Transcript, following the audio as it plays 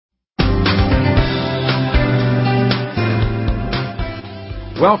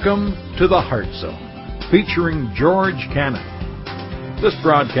Welcome to the Heart Zone, featuring George Cannon. This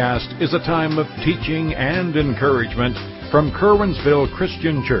broadcast is a time of teaching and encouragement from Curwensville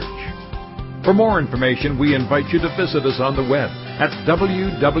Christian Church. For more information, we invite you to visit us on the web at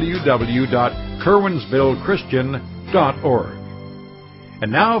www.curwensvillechristian.org.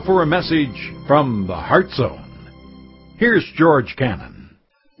 And now for a message from the Heart Zone. Here's George Cannon.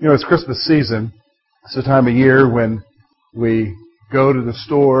 You know, it's Christmas season. It's a time of year when we go to the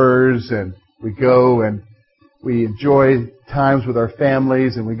stores and we go and we enjoy times with our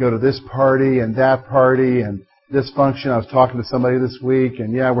families, and we go to this party and that party and this function. I was talking to somebody this week,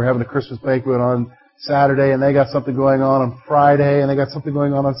 and we're having a Christmas banquet on Saturday, and they got something going on Friday, and they got something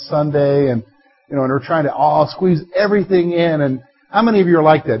going on Sunday, and and we're trying to all squeeze everything in. And how many of you are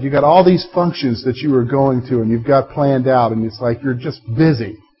like that? You got all these functions that you are going to, and you've got planned out, and it's like you're just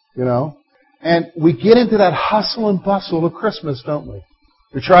busy, And we get into that hustle and bustle of Christmas, don't we?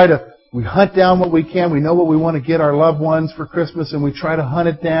 We hunt down what we can. We know what we want to get our loved ones for Christmas, and we try to hunt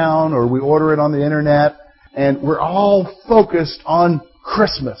it down, or we order it on the internet, and we're all focused on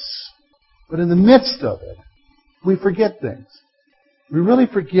Christmas. But in the midst of it, we forget things. We really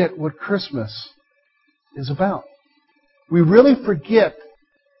forget what Christmas is about. We really forget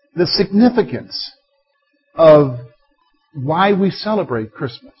the significance of why we celebrate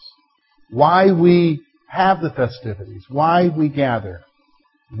Christmas, why we have the festivities, why we gather,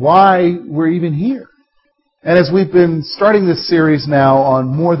 why we're even here. And as we've been starting this series now on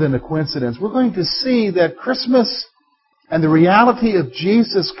More Than a Coincidence, we're going to see that Christmas and the reality of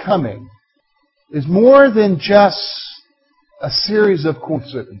Jesus coming is more than just a series of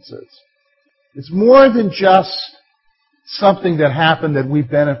coincidences. It's more than just something that happened that we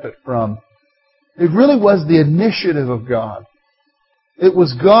benefit from. It really was the initiative of God. It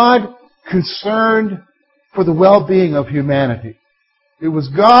was God concerned for the well-being of humanity. It was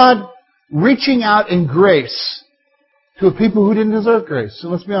God reaching out in grace to a people who didn't deserve grace. So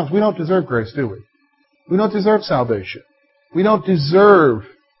let's be honest, we don't deserve grace, do we? We don't deserve salvation. We don't deserve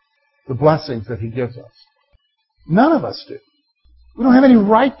the blessings that He gives us. None of us do. We don't have any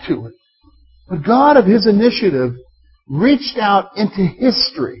right to it. But God, of His initiative, reached out into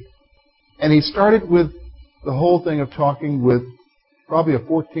history. And He started with the whole thing of talking with probably a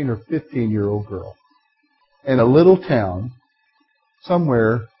 14 or 15-year-old girl in a little town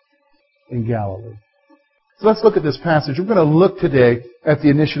somewhere in Galilee. So let's look at this passage. We're going to look today at the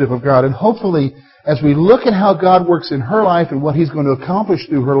initiative of God. And hopefully, as we look at how God works in her life and what He's going to accomplish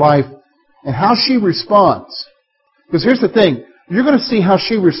through her life and how she responds. Because here's the thing. You're going to see how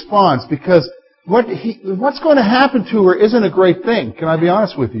she responds, because what's going to happen to her isn't a great thing. Can I be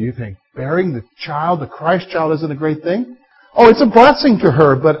honest with you? You think bearing the child, the Christ child, isn't a great thing? Oh, it's a blessing to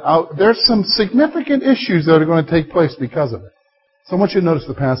her, but there's some significant issues that are going to take place because of it. So I want you to notice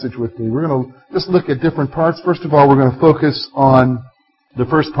the passage with me. We're going to just look at different parts. First of all, we're going to focus on the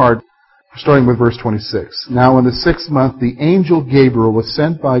first part, starting with verse 26. Now in the 6th month, the angel Gabriel was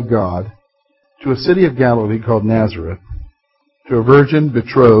sent by God to a city of Galilee called Nazareth, to a virgin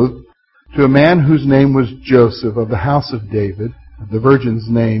betrothed to a man whose name was Joseph, of the house of David. The virgin's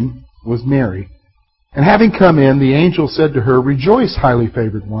name was Mary. And having come in, the angel said to her, "Rejoice, highly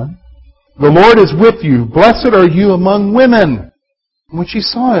favored one. The Lord is with you. Blessed are you among women." And when she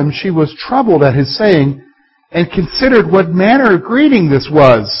saw him, she was troubled at his saying, and considered what manner of greeting this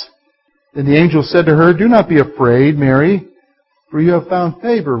was. Then the angel said to her, "Do not be afraid, Mary, for you have found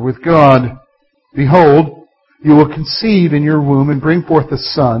favor with God. Behold, you will conceive in your womb and bring forth a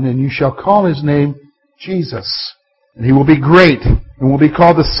son, and you shall call his name Jesus. And he will be great, and will be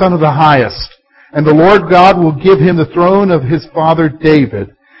called the Son of the Highest. And the Lord God will give him the throne of his father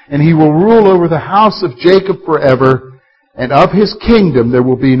David, and he will rule over the house of Jacob forever, and of his kingdom there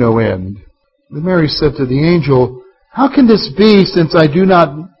will be no end." Then Mary said to the angel, "How can this be, since I do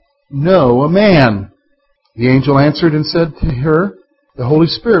not know a man?" The angel answered and said to her, "The Holy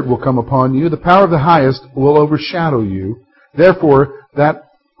Spirit will come upon you. The power of the Highest will overshadow you. Therefore, that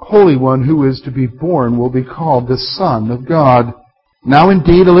Holy One who is to be born will be called the Son of God. Now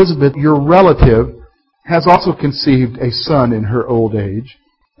indeed, Elizabeth, your relative, has also conceived a son in her old age.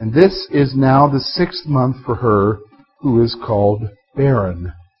 And this is now the 6th month for her who is called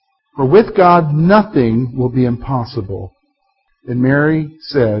barren. For with God nothing will be impossible." Then Mary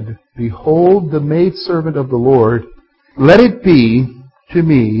said, "Behold, the maidservant of the Lord, let it be to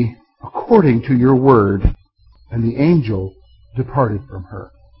me according to your word." And the angel departed from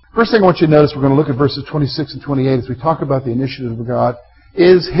her. First thing I want you to notice, we're going to look at verses 26 and 28 as we talk about the initiative of God,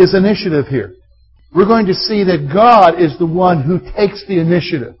 is His initiative here. We're going to see that God is the one who takes the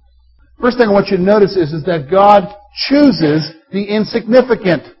initiative. First thing I want you to notice is that God chooses the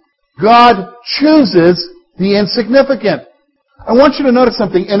insignificant. God chooses the insignificant. I want you to notice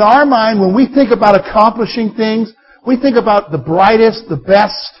something. In our mind, when we think about accomplishing things, we think about the brightest, the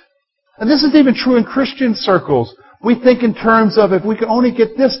best. And this is even true in Christian circles. We think in terms of if we can only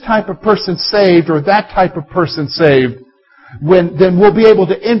get this type of person saved or that type of person saved, then we'll be able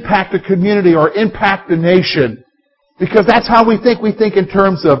to impact the community or impact the nation. Because that's how we think. We think in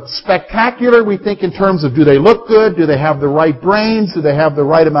terms of spectacular. We think in terms of do they look good? Do they have the right brains? Do they have the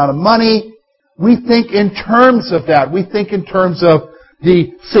right amount of money? We think in terms of that. We think in terms of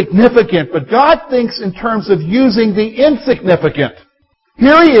the significant. But God thinks in terms of using the insignificant.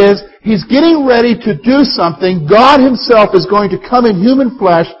 Here He is. He's getting ready to do something. God Himself is going to come in human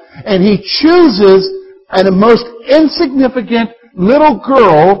flesh, and He chooses a most insignificant little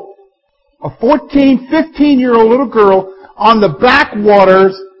girl, a 14, 15-year-old little girl on the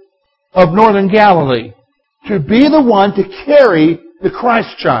backwaters of northern Galilee to be the one to carry the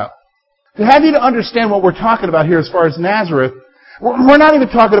Christ child. To have you to understand what we're talking about here as far as Nazareth, we're not even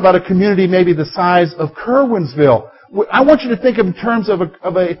talking about a community maybe the size of Kerwinsville. I want you to think in terms of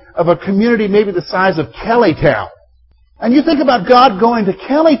a community maybe the size of Kellytown. And you think about God going to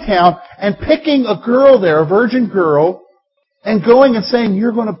Kellytown and picking a girl there, a virgin girl, and going and saying,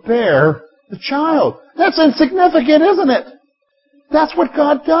 you're going to bear the child. That's insignificant, isn't it? That's what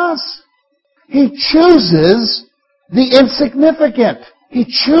God does. He chooses the insignificant. He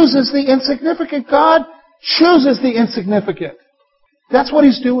chooses the insignificant. God chooses the insignificant. That's what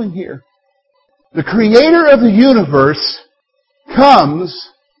He's doing here. The Creator of the universe comes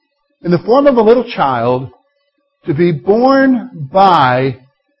in the form of a little child to be born by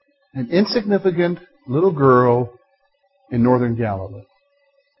an insignificant little girl in northern Galilee.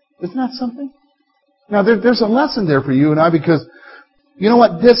 Isn't that something? Now, there's a lesson there for you and I, because you know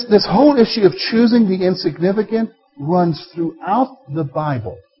what? This whole issue of choosing the insignificant runs throughout the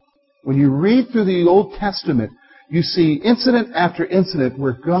Bible. When you read through the Old Testament, you see incident after incident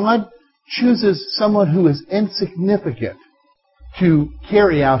where God chooses someone who is insignificant to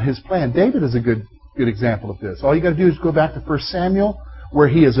carry out His plan. David is a good example of this. All you got to do is go back to 1 Samuel, where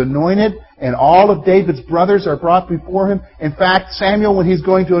he is anointed, and all of David's brothers are brought before him. In fact, Samuel, when he's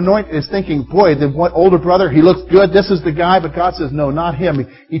going to anoint, is thinking, boy, the one older brother, he looks good, this is the guy, but God says, no, not him.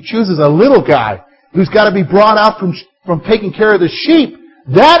 He chooses a little guy who's got to be brought out from taking care of the sheep.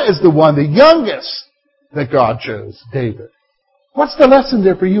 That is the one, the youngest, that God chose, David. What's the lesson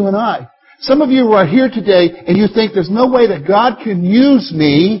there for you and I? Some of you are here today and you think there's no way that God can use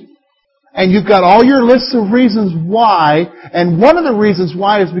me, and you've got all your lists of reasons why, and one of the reasons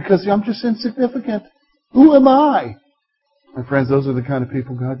why is because I'm just insignificant. Who am I? My friends, those are the kind of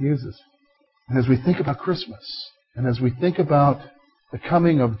people God uses. And as we think about Christmas, and as we think about the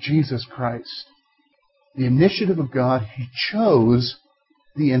coming of Jesus Christ, the initiative of God, He chose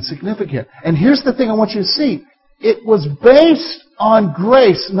the insignificant. And here's the thing I want you to see. It was based on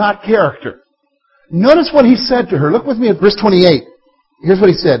grace, not character. Notice what He said to her. Look with me at verse 28. Here's what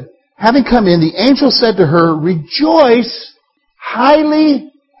He said. Having come in, the angel said to her, rejoice,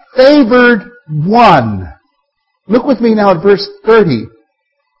 highly favored one. Look with me now at verse 30.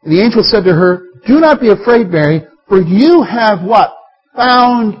 And the angel said to her, do not be afraid, Mary, for you have what?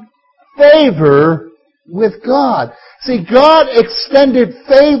 Found favor with God. See, God extended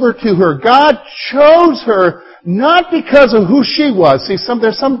favor to her. God chose her not because of who she was. See,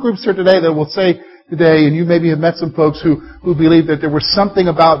 there's some groups here today that will say today, and you maybe have met some folks who believe that there was something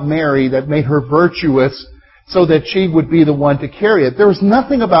about Mary that made her virtuous so that she would be the one to carry it. There was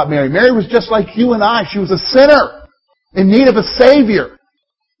nothing about Mary. Mary was just like you and I. She was a sinner in need of a Savior.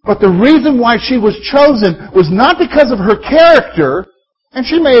 But the reason why she was chosen was not because of her character, and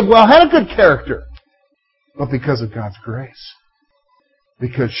she may have well had a good character, but because of God's grace.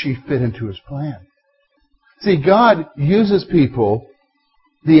 Because she fit into His plan. See, God uses people,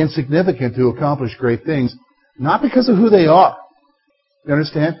 the insignificant, to accomplish great things, not because of who they are. You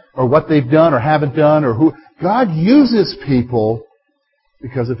understand? Or what they've done or haven't done, or who. God uses people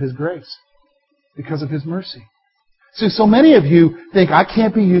because of His grace. Because of His mercy. See, so many of you think, I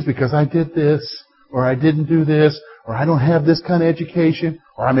can't be used because I did this, or I didn't do this, or I don't have this kind of education,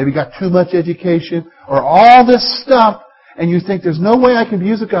 or I maybe got too much education, or all this stuff, and you think there's no way I can be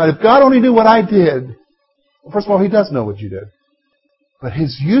used of God. If God only knew what I did. Well, first of all, He does know what you did. But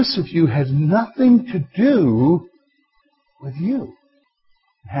His use of you has nothing to do with you.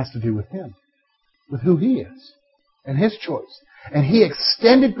 It has to do with Him, with who He is, and His choice. And He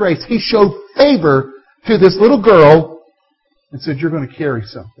extended grace. He showed favor to this little girl and said, you're going to carry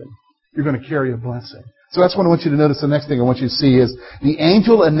something. You're going to carry a blessing. So that's what I want you to notice. The next thing I want you to see is the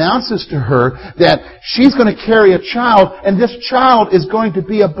angel announces to her that she's going to carry a child, and this child is going to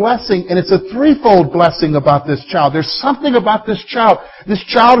be a blessing, and it's a threefold blessing about this child. There's something about this child. This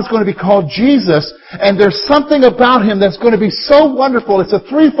child is going to be called Jesus, and there's something about him that's going to be so wonderful. It's a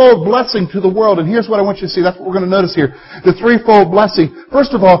threefold blessing to the world, and here's what I want you to see. That's what we're going to notice here. The threefold blessing.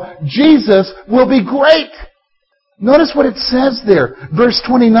 First of all, Jesus will be great. Notice what it says there. Verse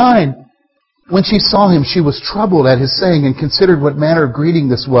 29. When she saw him, she was troubled at his saying and considered what manner of greeting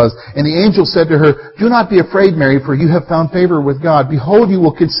this was. And the angel said to her, "Do not be afraid, Mary, for you have found favor with God. Behold, you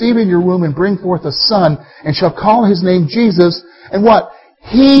will conceive in your womb and bring forth a son, and shall call his name Jesus." And what?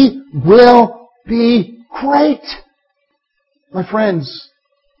 He will be great. My friends,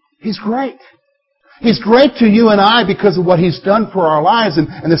 he's great. He's great to you and I because of what he's done for our lives and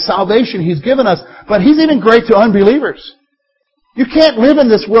the salvation he's given us. But he's even great to unbelievers. You can't live in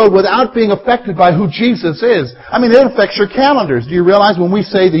this world without being affected by who Jesus is. I mean, it affects your calendars. Do you realize when we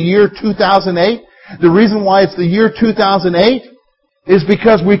say the year 2008, the reason why it's the year 2008 is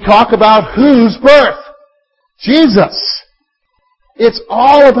because we talk about whose birth? Jesus. It's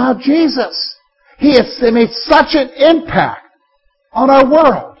all about Jesus. He has made such an impact on our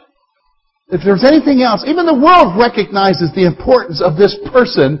world. If there's anything else, even the world recognizes the importance of this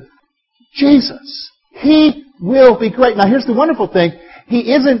person, Jesus. He will be great. Now here's the wonderful thing.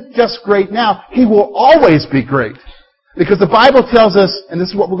 He isn't just great now. He will always be great. Because the Bible tells us, and this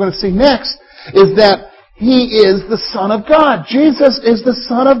is what we're going to see next, is that He is the Son of God. Jesus is the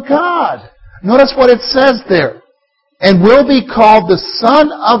Son of God. Notice what it says there. And will be called the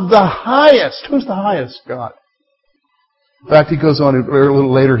Son of the Highest. Who's the highest? God. In fact, he goes on a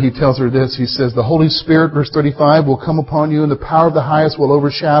little later, he tells her this. He says, the Holy Spirit, verse 35, will come upon you, and the power of the Highest will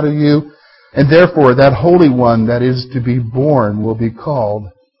overshadow you. And therefore, that Holy One that is to be born will be called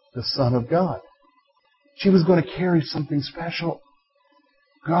the Son of God. She was going to carry something special.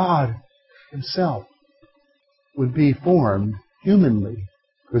 God Himself would be formed humanly,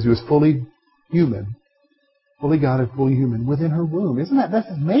 because He was fully human, fully God and fully human, within her womb. That's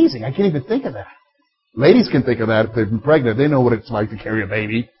amazing. I can't even think of that. Ladies can think of that if they've been pregnant. They know what it's like to carry a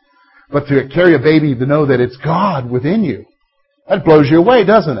baby. But to carry a baby, to know that it's God within you, that blows you away,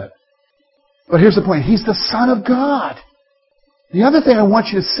 doesn't it? But here's the point. He's the Son of God. The other thing I want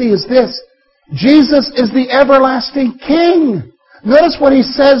you to see is this. Jesus is the everlasting King. Notice what He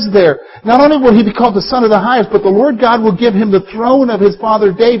says there. Not only will He be called the Son of the Highest, but the Lord God will give Him the throne of His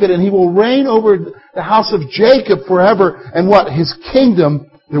father David, and He will reign over the house of Jacob forever. And what? His kingdom,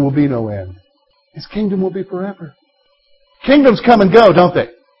 there will be no end. His kingdom will be forever. Kingdoms come and go, don't they?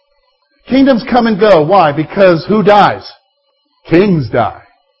 Kingdoms come and go. Why? Because who dies? Kings die.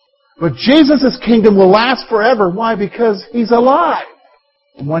 But Jesus' kingdom will last forever. Why? Because He's alive.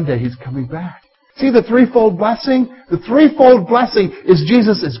 And one day He's coming back. See the threefold blessing? The threefold blessing is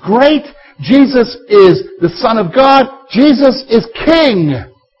Jesus is great, Jesus is the Son of God, Jesus is King.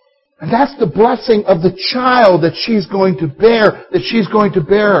 And that's the blessing of the child that she's going to bear,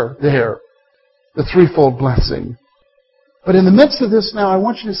 there. The threefold blessing. But in the midst of this now, I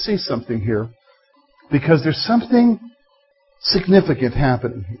want you to see something here. Because there's something significant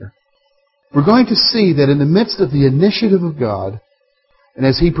happening here. We're going to see that in the midst of the initiative of God, and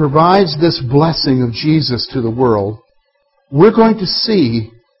as He provides this blessing of Jesus to the world, we're going to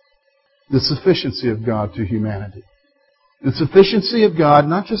see the sufficiency of God to humanity. The sufficiency of God,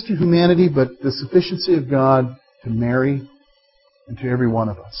 not just to humanity, but the sufficiency of God to Mary and to every one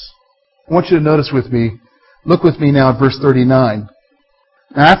of us. I want you to notice with me, look with me now at verse 39.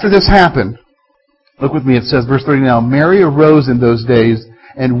 Now after this happened, look with me, it says, verse 39, Mary arose in those days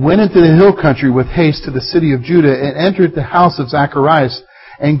and went into the hill country with haste to the city of Judah and entered the house of Zacharias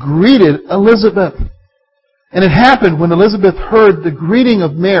and greeted Elizabeth. And it happened when Elizabeth heard the greeting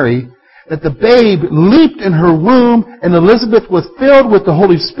of Mary that the babe leaped in her womb and Elizabeth was filled with the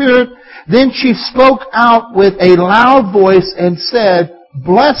Holy Spirit. Then she spoke out with a loud voice and said,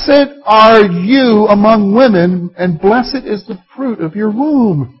 Blessed are you among women, and blessed is the fruit of your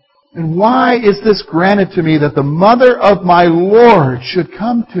womb. And why is this granted to me that the mother of my Lord should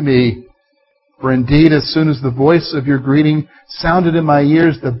come to me? For indeed, as soon as the voice of your greeting sounded in my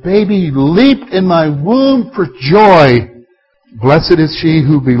ears, the baby leaped in my womb for joy. Blessed is she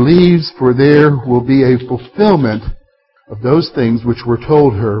who believes, for there will be a fulfillment of those things which were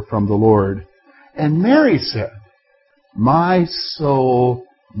told her from the Lord. And Mary said, My soul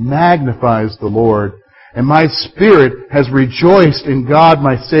magnifies the Lord, and my spirit has rejoiced in God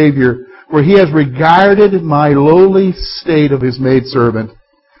my Savior, for He has regarded my lowly state of His maidservant.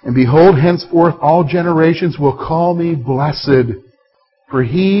 And behold, henceforth all generations will call me blessed. For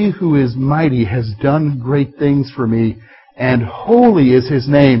He who is mighty has done great things for me, and holy is His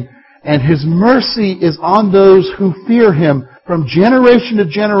name, and His mercy is on those who fear Him from generation to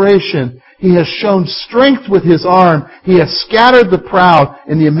generation. He has shown strength with His arm. He has scattered the proud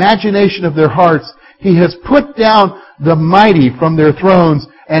in the imagination of their hearts. He has put down the mighty from their thrones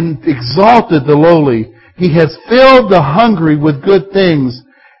and exalted the lowly. He has filled the hungry with good things,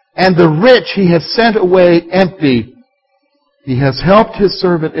 and the rich He has sent away empty. He has helped His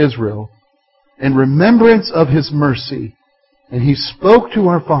servant Israel in remembrance of His mercy, and He spoke to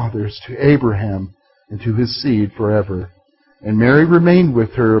our fathers, to Abraham, and to his seed forever. And Mary remained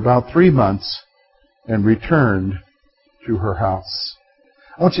with her about 3 months and returned to her house.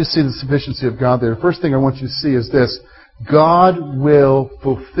 I want you to see the sufficiency of God there. The first thing I want you to see is this: God will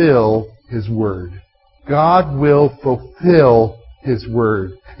fulfill His word. God will fulfill His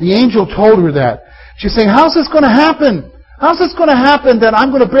word. The angel told her that. She's saying, how's this going to happen? How's this going to happen that I'm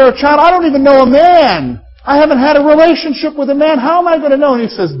going to bear a child? I don't even know a man. I haven't had a relationship with a man. How am I going to know? And He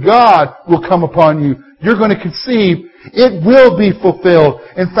says, God will come upon you. You're going to conceive. It will be fulfilled.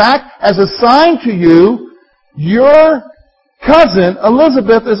 In fact, as a sign to you, your cousin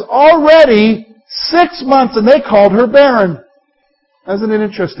Elizabeth is already 6 months, and they called her barren. Isn't it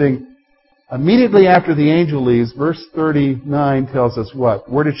interesting? Immediately after the angel leaves, verse 39 tells us what?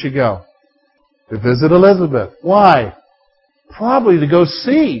 Where did she go? To visit Elizabeth. Why? Probably to go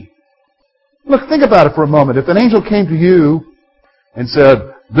see. Look, think about it for a moment. If an angel came to you and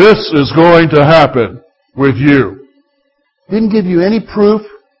said, this is going to happen with you, didn't give you any proof,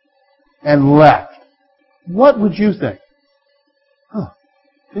 and left, what would you think?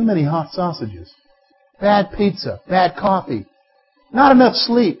 Too many hot sausages, bad pizza, bad coffee, not enough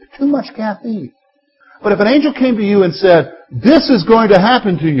sleep, too much caffeine. But if an angel came to you and said, this is going to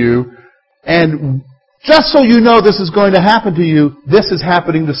happen to you, and just so you know this is going to happen to you, this is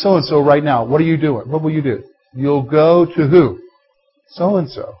happening to so-and-so right now, what are you doing? What will you do? You'll go to who?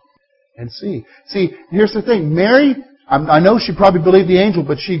 So-and-so. And see. See, here's the thing. Mary, I know she probably believed the angel,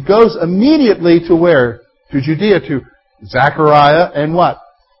 but she goes immediately to where? To Judea, to Zechariah and what?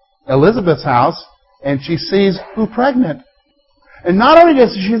 Elizabeth's house, and she sees who pregnant. And not only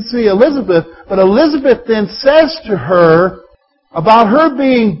does she see Elizabeth, but Elizabeth then says to her about her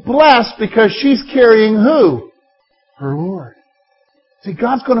being blessed because she's carrying who? Her Lord. See,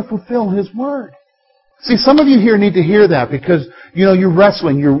 God's going to fulfill His word. See, some of you here need to hear that because, you're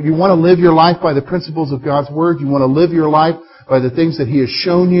wrestling. You want to live your life by the principles of God's word. You want to live your life by the things that He has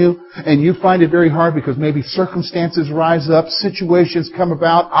shown you. And you find it very hard because maybe circumstances rise up, situations come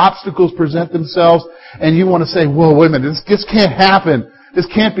about, obstacles present themselves, and you want to say, whoa, wait a minute, this can't happen. This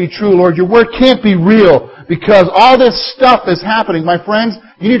can't be true, Lord. Your word can't be real because all this stuff is happening. My friends,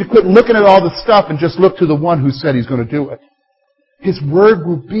 you need to quit looking at all the stuff and just look to the one who said He's going to do it. His word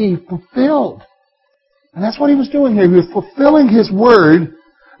will be fulfilled. And that's what He was doing here. He was fulfilling His word,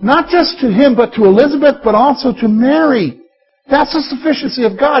 not just to him, but to Elizabeth, but also to Mary. That's the sufficiency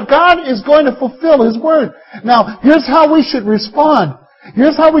of God. God is going to fulfill His word. Now, here's how we should respond.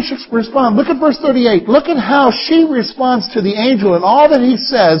 Here's how we should respond. Look at verse 38. Look at how she responds to the angel and all that he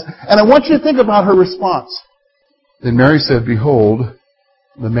says, and I want you to think about her response. Then Mary said, behold,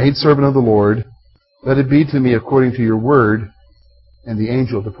 the maidservant of the Lord, let it be to me according to your word. And the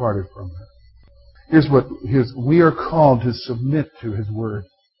angel departed from her. We are called to submit to His word.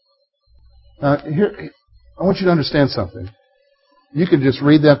 Now, here, I want you to understand something. You can just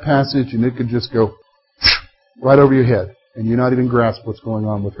read that passage and it can just go right over your head, and you not even grasp what's going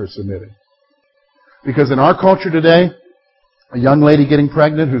on with her submitting. Because in our culture today, a young lady getting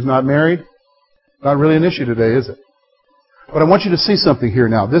pregnant who's not married, not really an issue today, is it? But I want you to see something here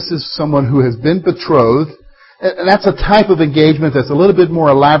now. This is someone who has been betrothed, and that's a type of engagement that's a little bit more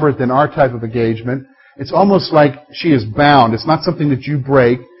elaborate than our type of engagement. It's almost like she is bound. It's not something that you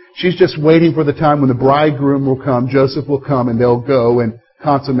break. She's just waiting for the time when the bridegroom will come, Joseph will come, and they'll go and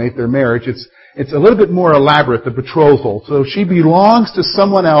consummate their marriage. It's a little bit more elaborate, the betrothal. So she belongs to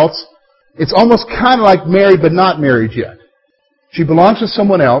someone else. It's almost kind of like married but not married yet. She belongs to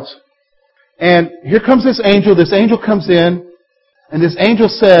someone else. And here comes this angel. This angel comes in, and this angel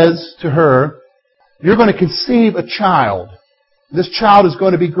says to her, you're going to conceive a child. This child is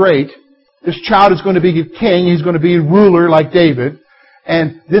going to be great. This child is going to be a king. He's going to be a ruler like David.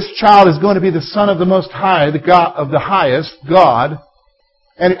 And this child is going to be the Son of the Most High, the God of the highest, God.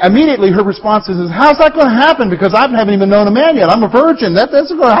 And immediately her response is, how's that going to happen? Because I haven't even known a man yet. I'm a virgin. How's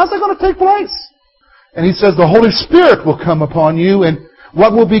that going to take place? And he says, the Holy Spirit will come upon you, and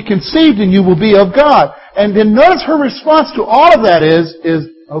what will be conceived in you will be of God. And then notice her response to all of that is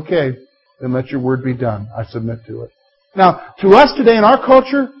okay, then let your word be done. I submit to it. Now, to us today in our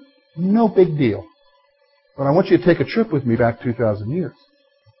culture, no big deal. But I want you to take a trip with me back 2,000 years.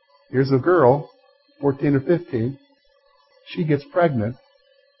 Here's a girl, 14 or 15. She gets pregnant.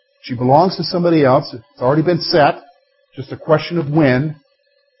 She belongs to somebody else. It's already been set. Just a question of when.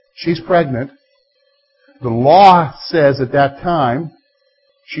 She's pregnant. The law says at that time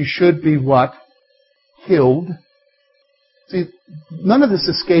she should be what? Killed. See, none of this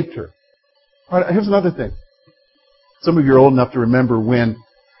escaped her. All right, here's another thing. Some of you are old enough to remember when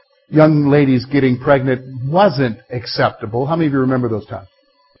young ladies getting pregnant wasn't acceptable. How many of you remember those times?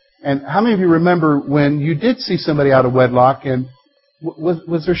 And how many of you remember when you did see somebody out of wedlock and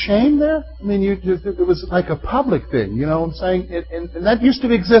was there shame there? I mean, it was like a public thing, you know what I'm saying? And that used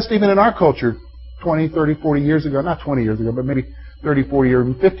to exist even in our culture 20, 30, 40 years ago. Not 20 years ago, but maybe 30, 40, or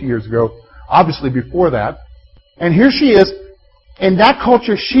even 50 years ago. Obviously before that. And here she is. In that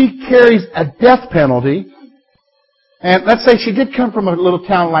culture, she carries a death penalty. And let's say she did come from a little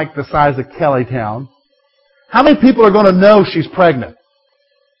town like the size of Kellytown. How many people are going to know she's pregnant?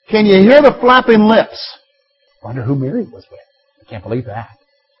 Can you hear the flapping lips? Wonder who Mary was with. I can't believe that.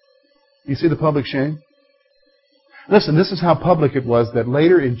 You see the public shame? Listen, this is how public it was that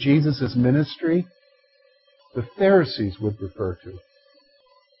later in Jesus' ministry, the Pharisees would refer to it.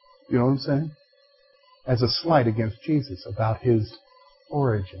 You know what I'm saying? As a slight against Jesus about His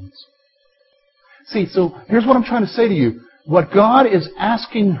origins. See, so here's what I'm trying to say to you. What God is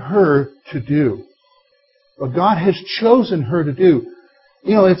asking her to do, what God has chosen her to do,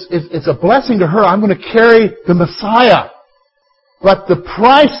 you know, it's a blessing to her. I'm going to carry the Messiah. But the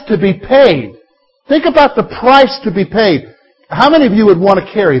price to be paid, think about the price to be paid. How many of you would want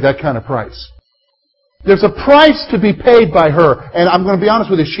to carry that kind of price? There's a price to be paid by her. And I'm going to be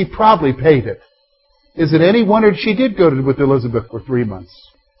honest with you, she probably paid it. Is it any wonder she did go with Elizabeth for 3 months?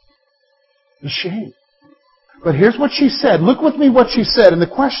 A shame. But here's what she said. Look with me what she said. And the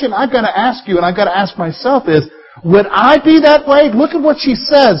question I've got to ask you and I've got to ask myself is, would I be that way? Look at what she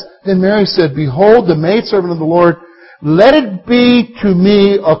says. Then Mary said, "Behold, the maidservant of the Lord, let it be to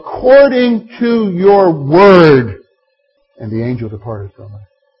me according to your word." And the angel departed from her.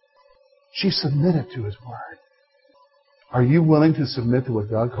 She submitted to His word. Are you willing to submit to what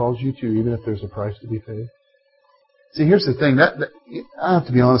God calls you to, even if there's a price to be paid? See, here's the thing. I have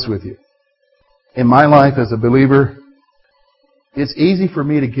to be honest with you. In my life as a believer, it's easy for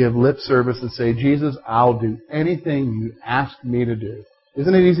me to give lip service and say, "Jesus, I'll do anything you ask me to do."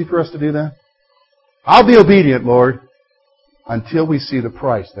 Isn't it easy for us to do that? I'll be obedient, Lord, until we see the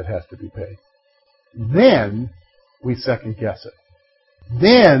price that has to be paid. Then we second guess it.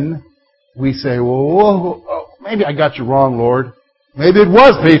 Then we say, "Well, maybe I got you wrong, Lord. Maybe it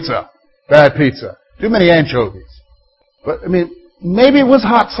was pizza. Bad pizza. Too many anchovies. But, I mean, maybe it was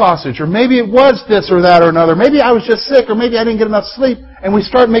hot sausage, or maybe it was this or that or another. Maybe I was just sick, or maybe I didn't get enough sleep." And we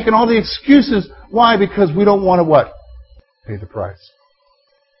start making all the excuses. Why? Because we don't want to what? Pay the price.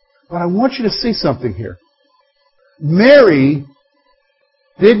 But I want you to see something here. Mary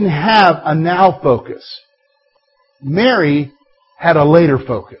didn't have a now focus. Mary had a later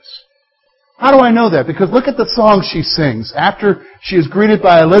focus. How do I know that? Because look at the song she sings. After she is greeted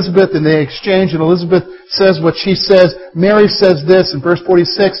by Elizabeth and they exchange, and Elizabeth says what she says, Mary says this in verse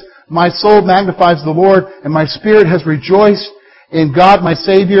 46, "My soul magnifies the Lord, and my spirit has rejoiced in God my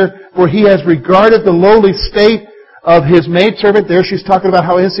Savior, for He has regarded the lowly state of His maidservant." There she's talking about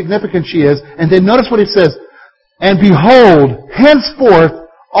how insignificant she is. And then notice what He says, "And behold, henceforth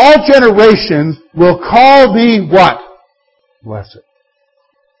all generations will call me" what? Blessed.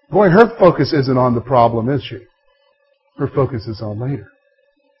 Boy, her focus isn't on the problem, is she? Her focus is on later.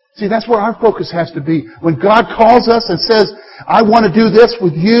 See, that's where our focus has to be. When God calls us and says, "I want to do this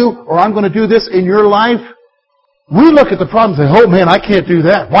with you," or "I'm going to do this in your life," we look at the problem and say, "Oh man, I can't do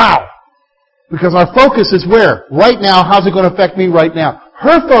that. Wow." Because our focus is where? Right now. How's it going to affect me right now?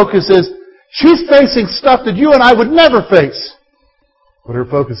 Her focus is, she's facing stuff that you and I would never face. But her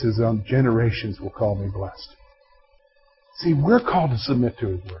focus is on generations will call me blessed. See, we're called to submit to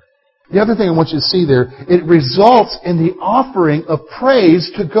His word. The other thing I want you to see there, it results in the offering of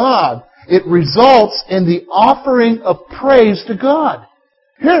praise to God. It results in the offering of praise to God.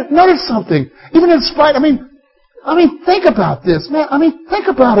 Here, notice something. Even in spite, I mean, think about this, man. Think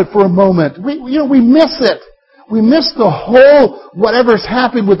about it for a moment. We miss it. We miss the whole whatever's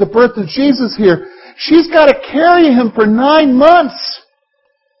happened with the birth of Jesus here. She's got to carry Him for 9 months.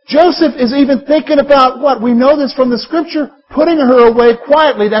 Joseph is even thinking about what? We know this from the Scripture. Putting her away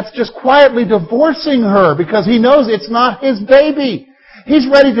quietly. That's just quietly divorcing her because he knows it's not his baby. He's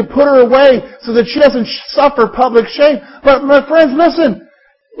ready to put her away so that she doesn't suffer public shame. But my friends, listen.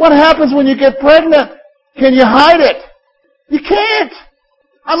 What happens when you get pregnant? Can you hide it? You can't.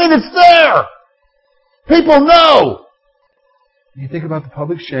 I mean, it's there. People know. You think about the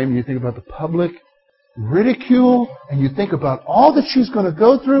public shame, you think about the public ridicule, and you think about all that she's going to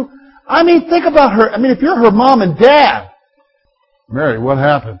go through. I mean, think about her. I mean, if you're her mom and dad. Mary, what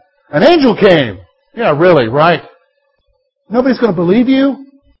happened? An angel came. Yeah, really, right? Nobody's going to believe you.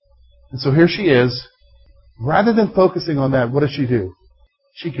 And so here she is. Rather than focusing on that, what does she do?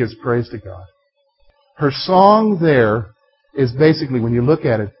 She gives praise to God. Her song there is basically, when you look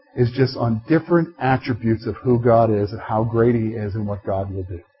at it, is just on different attributes of who God is and how great He is and what God will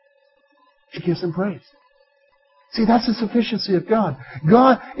do. She gives Him praise. See, that's the sufficiency of God.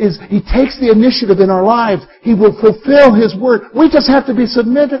 He takes the initiative in our lives. He will fulfill His word. We just have to be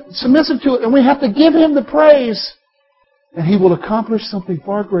submissive to it, and we have to give Him the praise. And He will accomplish something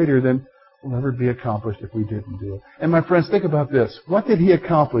far greater than will ever be accomplished if we didn't do it. And my friends, think about this. What did He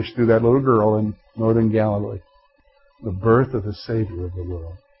accomplish through that little girl in northern Galilee? The birth of the Savior of the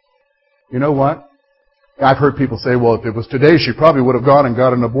world. You know what? I've heard people say, well, if it was today, she probably would have gone and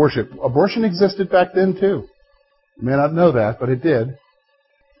got an abortion. Abortion existed back then, too. You may not know that, but it did.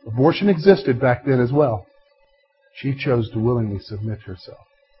 Abortion existed back then as well. She chose to willingly submit herself.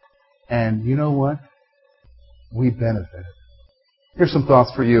 And you know what? We benefited. Here's some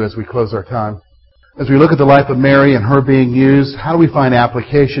thoughts for you as we close our time. As we look at the life of Mary and her being used, how do we find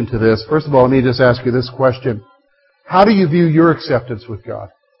application to this? First of all, let me just ask you this question. How do you view your acceptance with God?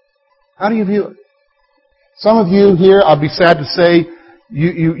 How do you view it? Some of you here, I'll be sad to say,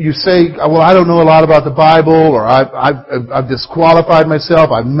 you say, well, I don't know a lot about the Bible, or I've disqualified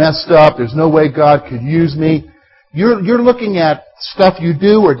myself, I've messed up, there's no way God could use me. You're looking at stuff you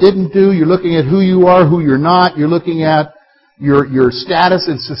do or didn't do, you're looking at who you are, who you're not, you're looking at your status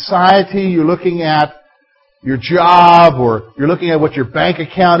in society, you're looking at your job, or you're looking at what your bank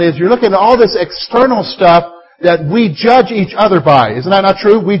account is, you're looking at all this external stuff that we judge each other by. Isn't that not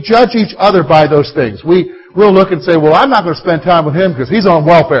true? We judge each other by those things. We'll look and say, well, I'm not going to spend time with him because he's on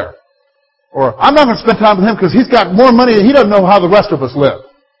welfare. Or, I'm not going to spend time with him because he's got more money and he doesn't know how the rest of us live.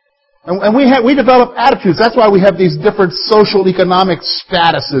 And we develop attitudes. That's why we have these different social economic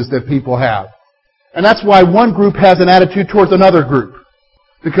statuses that people have. And that's why one group has an attitude towards another group.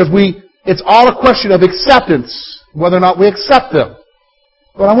 Because it's all a question of acceptance, whether or not we accept them.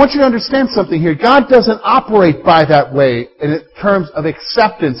 But I want you to understand something here. God doesn't operate by that way in terms of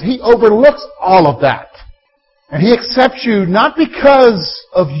acceptance. He overlooks all of that. And He accepts you not because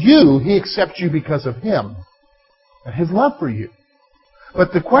of you, He accepts you because of Him and His love for you.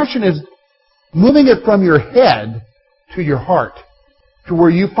 But the question is, moving it from your head to your heart, to where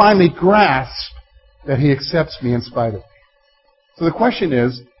you finally grasp that He accepts me in spite of me. So the question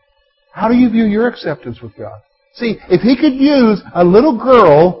is, how do you view your acceptance with God? See, if He could use a little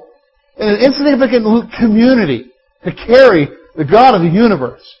girl in an insignificant community to carry the God of the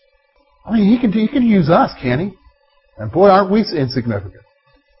universe, I mean, He can use us, can't He? And boy, aren't we insignificant.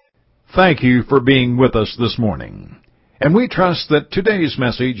 Thank you for being with us this morning. And we trust that today's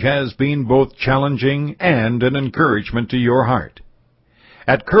message has been both challenging and an encouragement to your heart.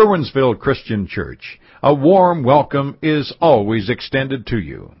 At Curwensville Christian Church, a warm welcome is always extended to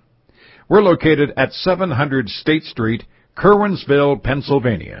you. We're located at 700 State Street, Curwensville,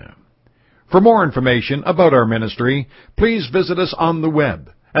 Pennsylvania. For more information about our ministry, please visit us on the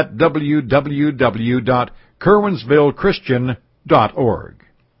web at www.curwensvillechristian.org.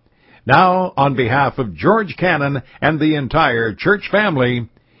 Now, on behalf of George Cannon and the entire church family,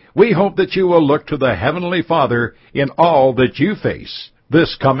 we hope that you will look to the Heavenly Father in all that you face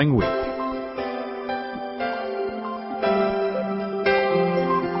this coming week.